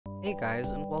Hey guys,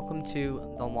 and welcome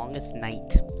to The Longest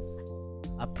Night,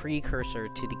 a precursor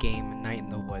to the game Night in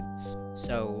the Woods.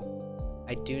 So,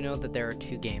 I do know that there are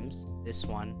two games, this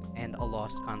one and A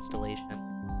Lost Constellation.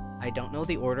 I don't know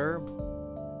the order,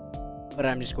 but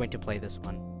I'm just going to play this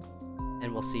one,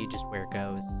 and we'll see just where it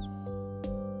goes.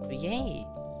 So yay!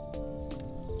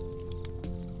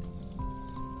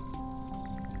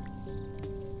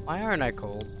 Why aren't I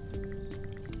cold?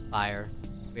 Fire.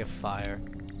 We have fire.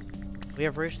 We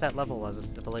have reached that level as a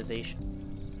civilization.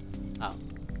 Oh.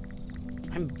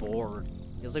 I'm bored.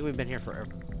 Feels like we've been here forever.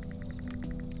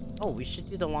 Oh, we should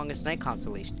do the longest night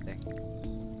constellation thing.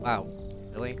 Wow.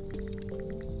 Really?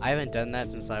 I haven't done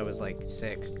that since I was like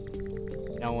 6.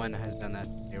 No one has done that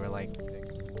since they were like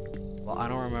 6. Well, I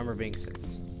don't remember being 6.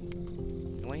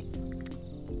 Really?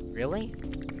 Really?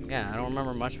 Yeah, I don't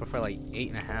remember much before like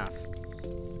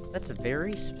 8.5. That's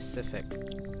very specific.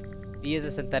 B is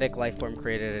a synthetic life form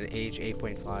created at age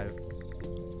 8.5.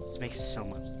 This makes so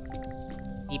much sense.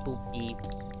 Beep boop beep.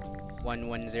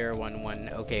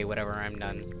 11011. Okay, whatever, I'm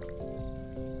done.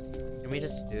 Can we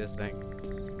just do this thing?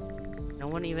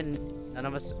 None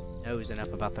of us knows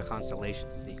enough about the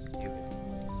constellations to do it.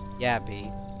 Yeah,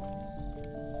 B.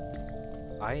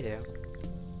 I do.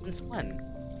 Since when?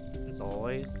 Since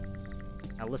always.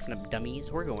 Now listen up,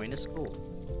 dummies. We're going to school.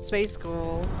 Space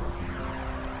school!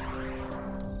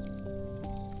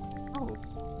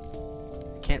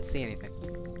 Can't see anything.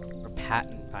 Or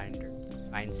pattern finder.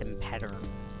 Find some pattern.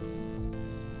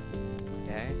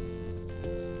 Okay.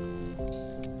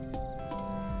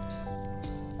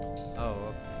 Oh,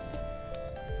 okay.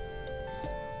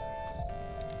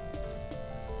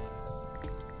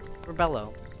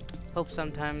 Rebello. Hope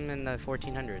sometime in the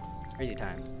 1400s. Crazy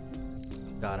time. Oh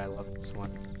god, I love this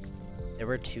one. There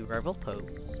were 2 rival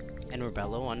popes, and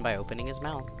Rebello won by opening his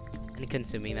mouth and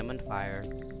consuming them in fire.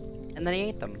 And then he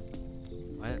ate them.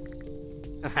 What?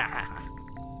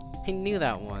 I knew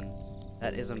that one.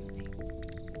 That is amazing.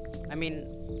 I mean,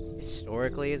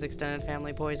 historically his extended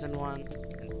family poisoned one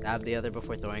and stabbed the other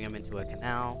before throwing him into a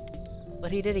canal.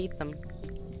 But he did eat them.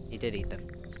 He did eat them.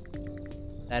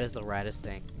 That is the raddest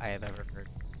thing I have ever heard.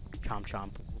 Chomp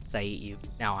chomp. Oops, I ate you.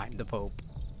 Now I'm the Pope.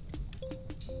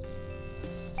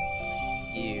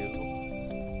 You.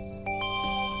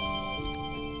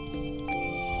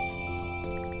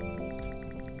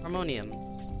 Harmonium.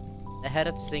 The head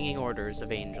of singing orders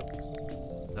of angels.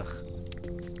 Ugh.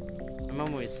 My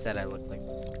mom always said I looked like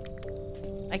this.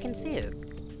 I can see it.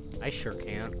 I sure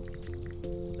can.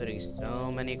 Putting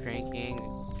so many cranking,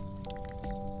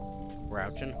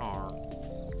 crouching hard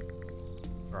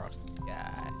across the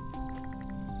sky.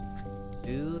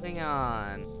 Moving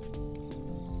on.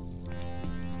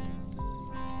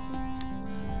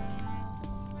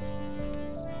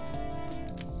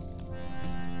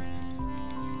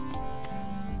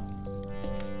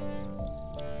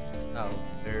 Oh,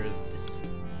 there's this.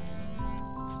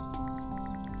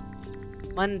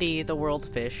 Mundy, the world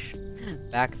fish.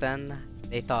 Back then,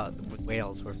 they thought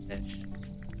whales were fish.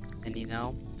 And you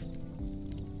know,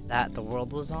 that the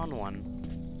world was on one.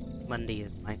 Mundy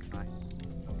is my sign.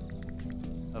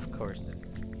 Of course it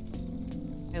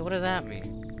is. Hey, what does that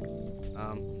mean?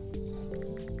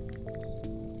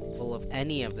 Well, if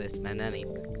any of this meant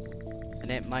anything, and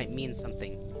it might mean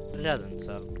something, but it doesn't,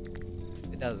 so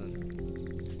it doesn't.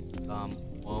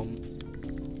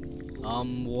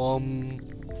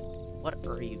 What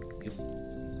are you doing?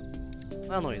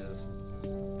 Well, noises.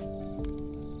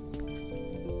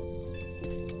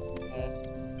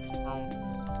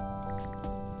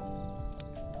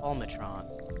 Palmatron.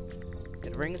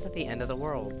 It rings at the end of the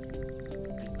world,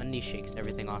 and Bundy shakes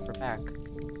everything off her back.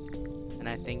 And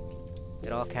I think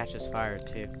it all catches fire,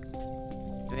 too.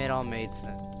 It all made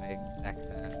sense back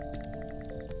then.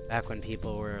 Back when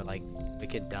people were, like,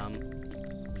 wicked dumb.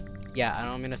 Yeah, I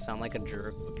know I'm gonna sound like a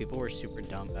jerk, but people were super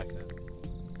dumb back then.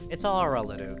 It's all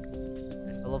relative.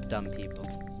 It's full of dumb people.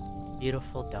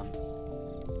 Beautiful dumb people.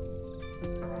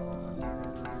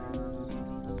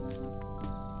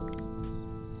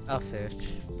 A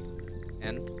fish.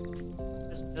 And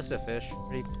just a fish.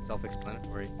 Pretty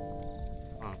self-explanatory.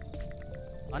 Huh.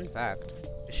 Fun fact,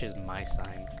 fish is my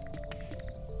sign.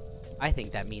 I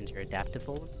think that means you're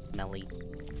adaptable and smelly.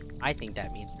 I think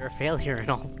that means you're a failure in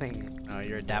all things. No,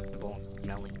 you're adaptable and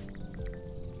smelly.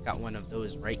 Got one of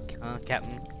those right, huh,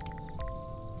 Captain?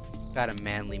 Got a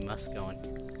manly musk going.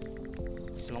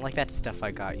 Smell like that stuff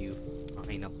I got you.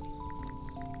 Finally.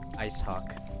 Ice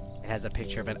Hawk. It has a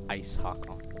picture of an ice hawk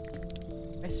on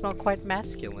it. I smell quite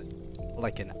masculine.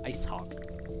 Like an ice hawk.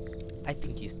 I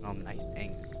think you smell nice.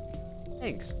 Thanks.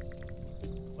 Thanks.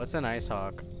 What's an ice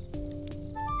hawk?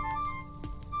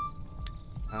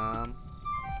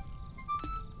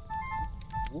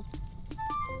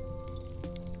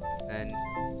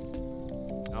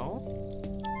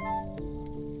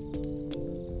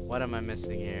 What am I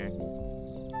missing here?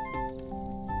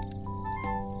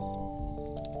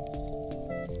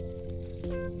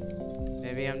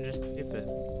 Maybe I'm just stupid.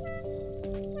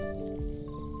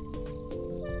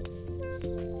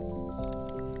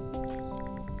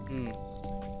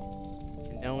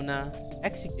 Canona,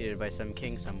 executed by some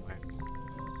king somewhere.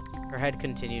 Her head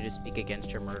continued to speak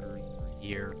against her murderers for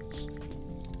years.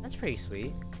 That's pretty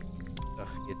sweet. Ugh,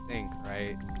 you'd think,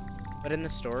 right? But in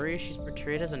the story, she's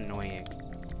portrayed as annoying.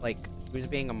 Like, who's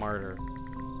being a martyr.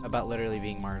 About literally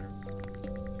being martyred.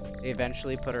 They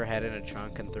eventually put her head in a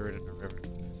trunk and threw it in a river.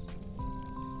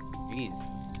 Jeez.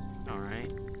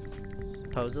 Alright.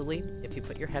 Supposedly, if you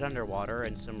put your head underwater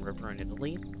in some river in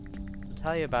Italy, they'll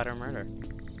tell you about her murder.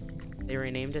 They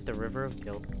renamed it the River of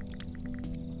Guilt.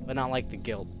 But not like the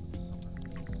guilt.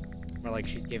 More like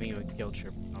she's giving you a guilt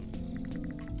trip or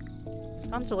something. This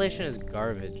constellation is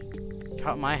garbage.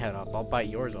 Chop my head off, I'll bite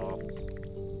yours off.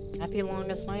 Happy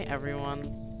longest night, everyone.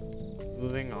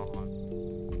 Moving on.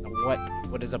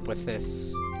 What is up with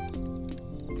this?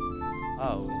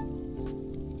 Oh.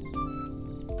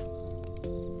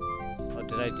 Oh,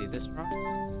 did I do this wrong?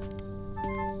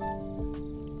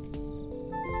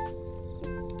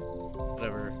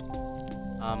 Whatever.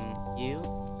 You.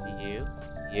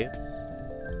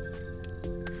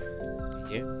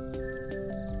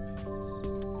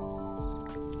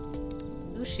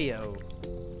 Lucio.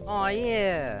 Oh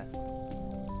yeah.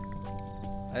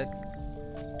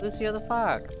 Lucio the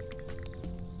Fox.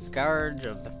 Scourge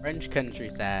of the French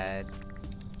countryside.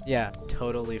 Yeah,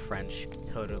 totally French.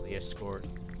 Totally a scourge.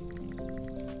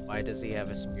 Why does he have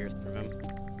a spear through him?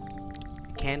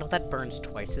 A candle that burns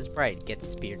twice as bright gets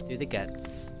speared through the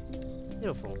guts.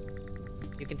 Beautiful.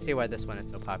 You can see why this one is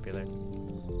so popular.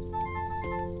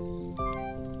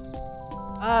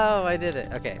 Oh, I did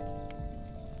it. Okay.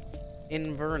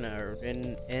 Inverner,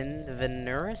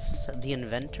 Invenurus, the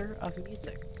inventor of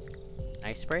music.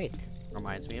 Nice break.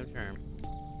 Reminds me of Germ.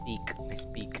 Speak. I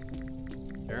speak.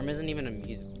 Germ isn't even a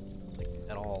music, like,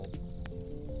 at all.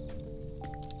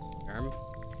 Germ?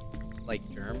 Like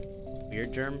Germ?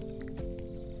 Weird Germ?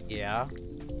 Yeah.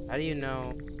 How do you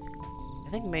know?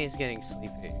 I think May's getting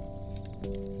sleepy.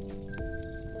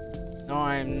 No,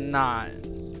 I'm not.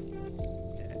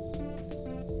 Okay.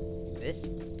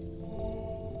 This?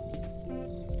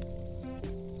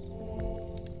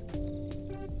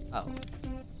 Oh.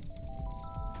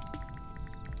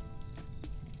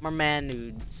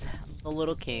 Marmanudes, the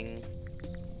little king.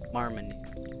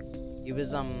 Marmanude. He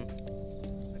was, a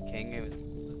king, he was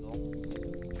little.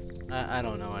 I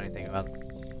don't know anything about him.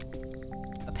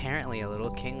 Apparently a little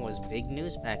king was big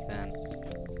news back then.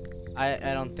 I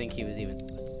don't think he was even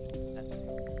supposed to do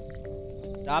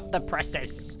that. Stop the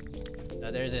presses!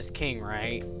 So there's this king,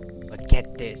 right? But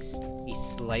get this, he's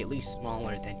slightly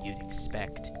smaller than you'd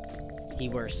expect. He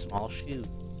wears small shoes.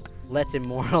 Let's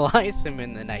immortalize him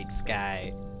in the night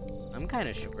sky. I'm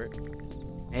kinda short.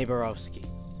 Hey, Borowski.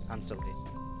 Constellation.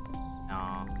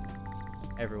 Aw.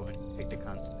 Everyone who picked the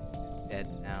constellation is dead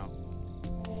now.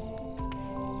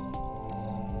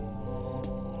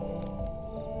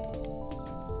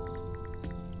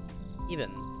 Even.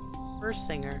 First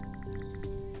singer.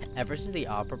 Ever see the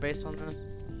opera based on this?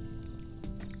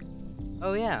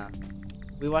 Oh yeah.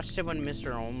 We watched it when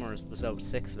Mr. Olmers was out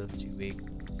sick for 2 weeks.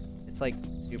 It's like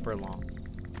super long.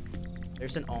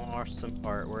 There's an awesome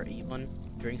part where Evelyn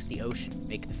drinks the ocean to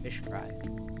make the fish cry.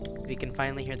 We can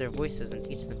finally hear their voices and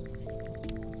teach them to sing.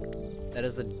 That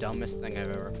is the dumbest thing I've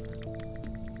ever heard.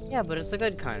 Yeah, but it's a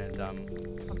good kind of dumb.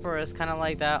 Opera is kind of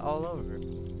like that all over.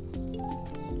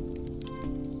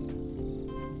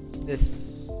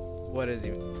 This... what is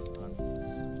even on?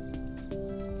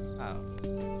 Oh.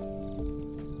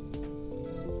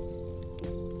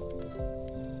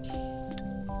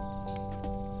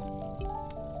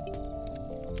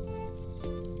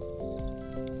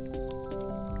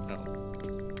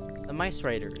 The Mice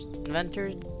Writers,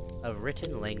 inventors of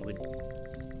written language.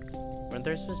 Weren't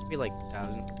there supposed to be like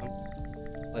thousands of them?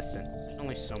 Listen, there's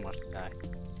only so much to die.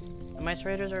 The Mice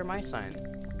Writers are my sign.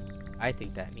 I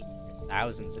think that means you're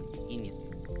thousands of geniuses.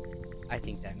 I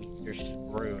think that means you're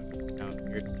screwed. No,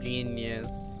 you're genius.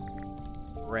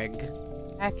 Greg.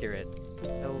 Accurate.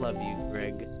 I love you,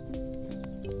 Greg.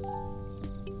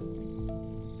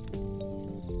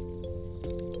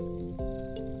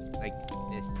 Like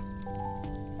this.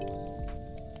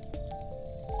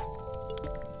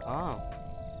 Oh.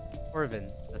 Corvin,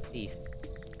 the thief.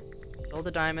 Stole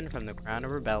the diamond from the crown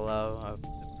of Rebello of the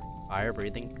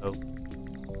fire-breathing Pope.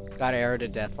 Got arrowed to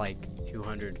death like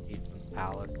 200 feet from the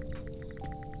palace.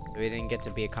 So he didn't get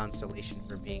to be a constellation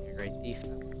for being a great thief,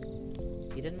 though.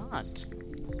 He did not.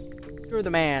 Screw the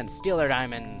man! Steal their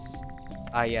diamonds!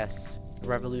 Ah yes, the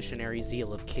revolutionary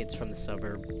zeal of kids from the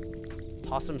suburb.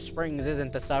 Possum Springs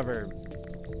isn't the suburb.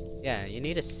 Yeah, you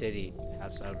need a city to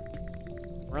have suburbs.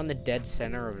 We're on the dead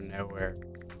center of nowhere.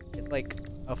 It's like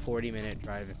a 40-minute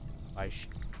drive by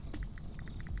ship.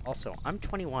 Also, I'm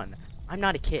 21. I'm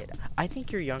not a kid. I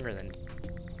think you're younger than me.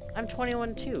 I'm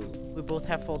 21 too. We both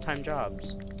have full-time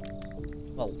jobs.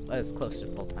 Well, as close to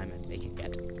full-time as they can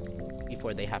get.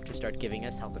 Before they have to start giving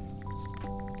us health insurance.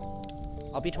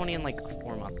 I'll be 20 in like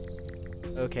 4 months.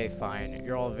 Okay, fine.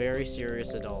 You're all very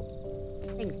serious adults.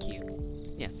 Thank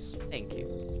you. Yes, thank you.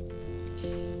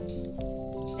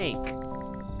 Snake.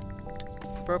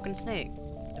 Broken snake.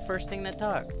 The first thing that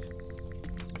talked.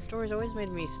 The stories always made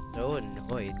me so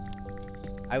annoyed.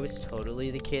 I was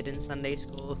totally the kid in Sunday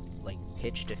school who, like,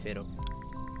 pitched a fiddle.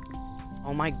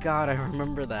 Oh my god, I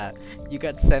remember that. You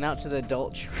got sent out to the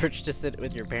adult church to sit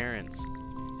with your parents.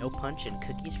 No punch and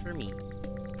cookies for me.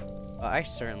 Well, I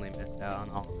certainly missed out on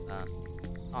all of that.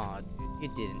 Aw, dude, you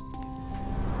didn't.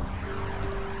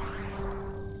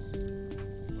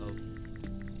 Whoa.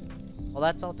 Well,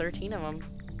 that's all 13 of them.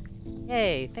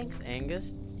 Yay, thanks,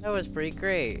 Angus. That was pretty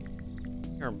great.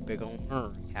 You're a big ol'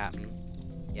 nerd, Captain.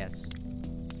 Yes,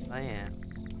 I am.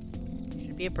 You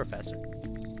should be a professor.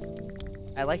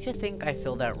 I like to think I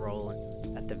filled that role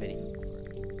at the video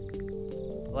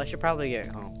store. Well, I should probably get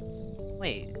home.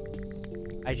 Wait,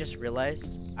 I just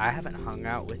realized I haven't hung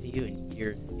out with you in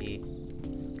years.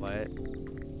 What?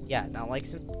 Yeah, not like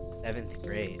since 7th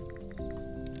grade.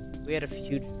 We had a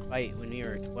huge fight when we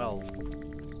were 12.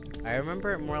 I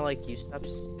remember it more like you stopped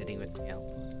sitting with me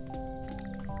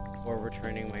or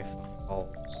returning my phone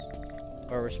calls,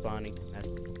 or responding to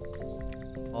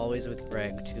messages. Always with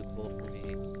Greg, too cool for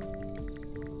me.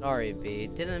 Sorry, V.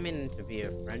 Didn't mean to be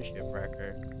a friendship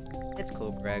wrecker. It's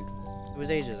cool, Greg. It was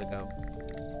ages ago.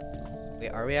 Wait,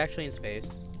 are we actually in space?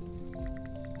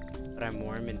 But I'm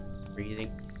warm and breathing.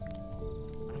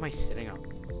 What am I sitting on?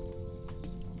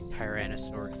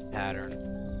 Tyrannosaurus pattern.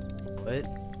 What?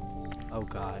 Oh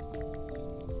god.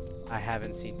 I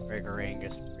haven't seen Greg or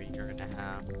Angus for a year and a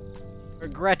half.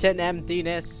 Regret and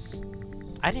emptiness!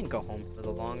 I didn't go home for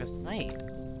the longest night.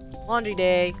 Laundry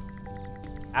day!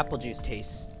 Apple juice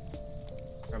tastes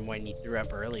from when you threw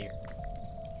up earlier.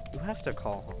 You have to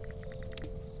call home.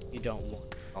 You don't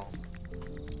want to call home.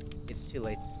 It's too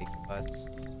late to take the bus.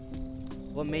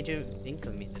 What made you think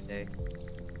of me today?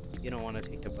 You don't want to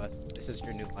take the bus. This is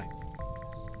your new life.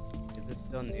 Is it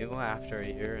still new after a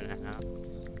year and a half?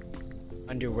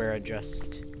 Underwear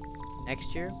adjust.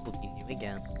 Next year will be new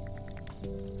again.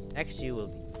 Next year will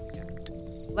be new again.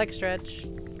 Leg stretch.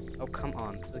 Oh, come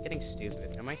on. This is getting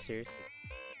stupid. Am I serious?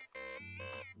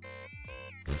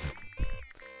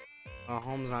 Well,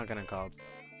 home's not gonna call it.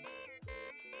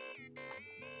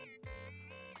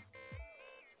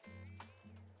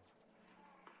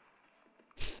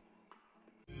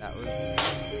 That was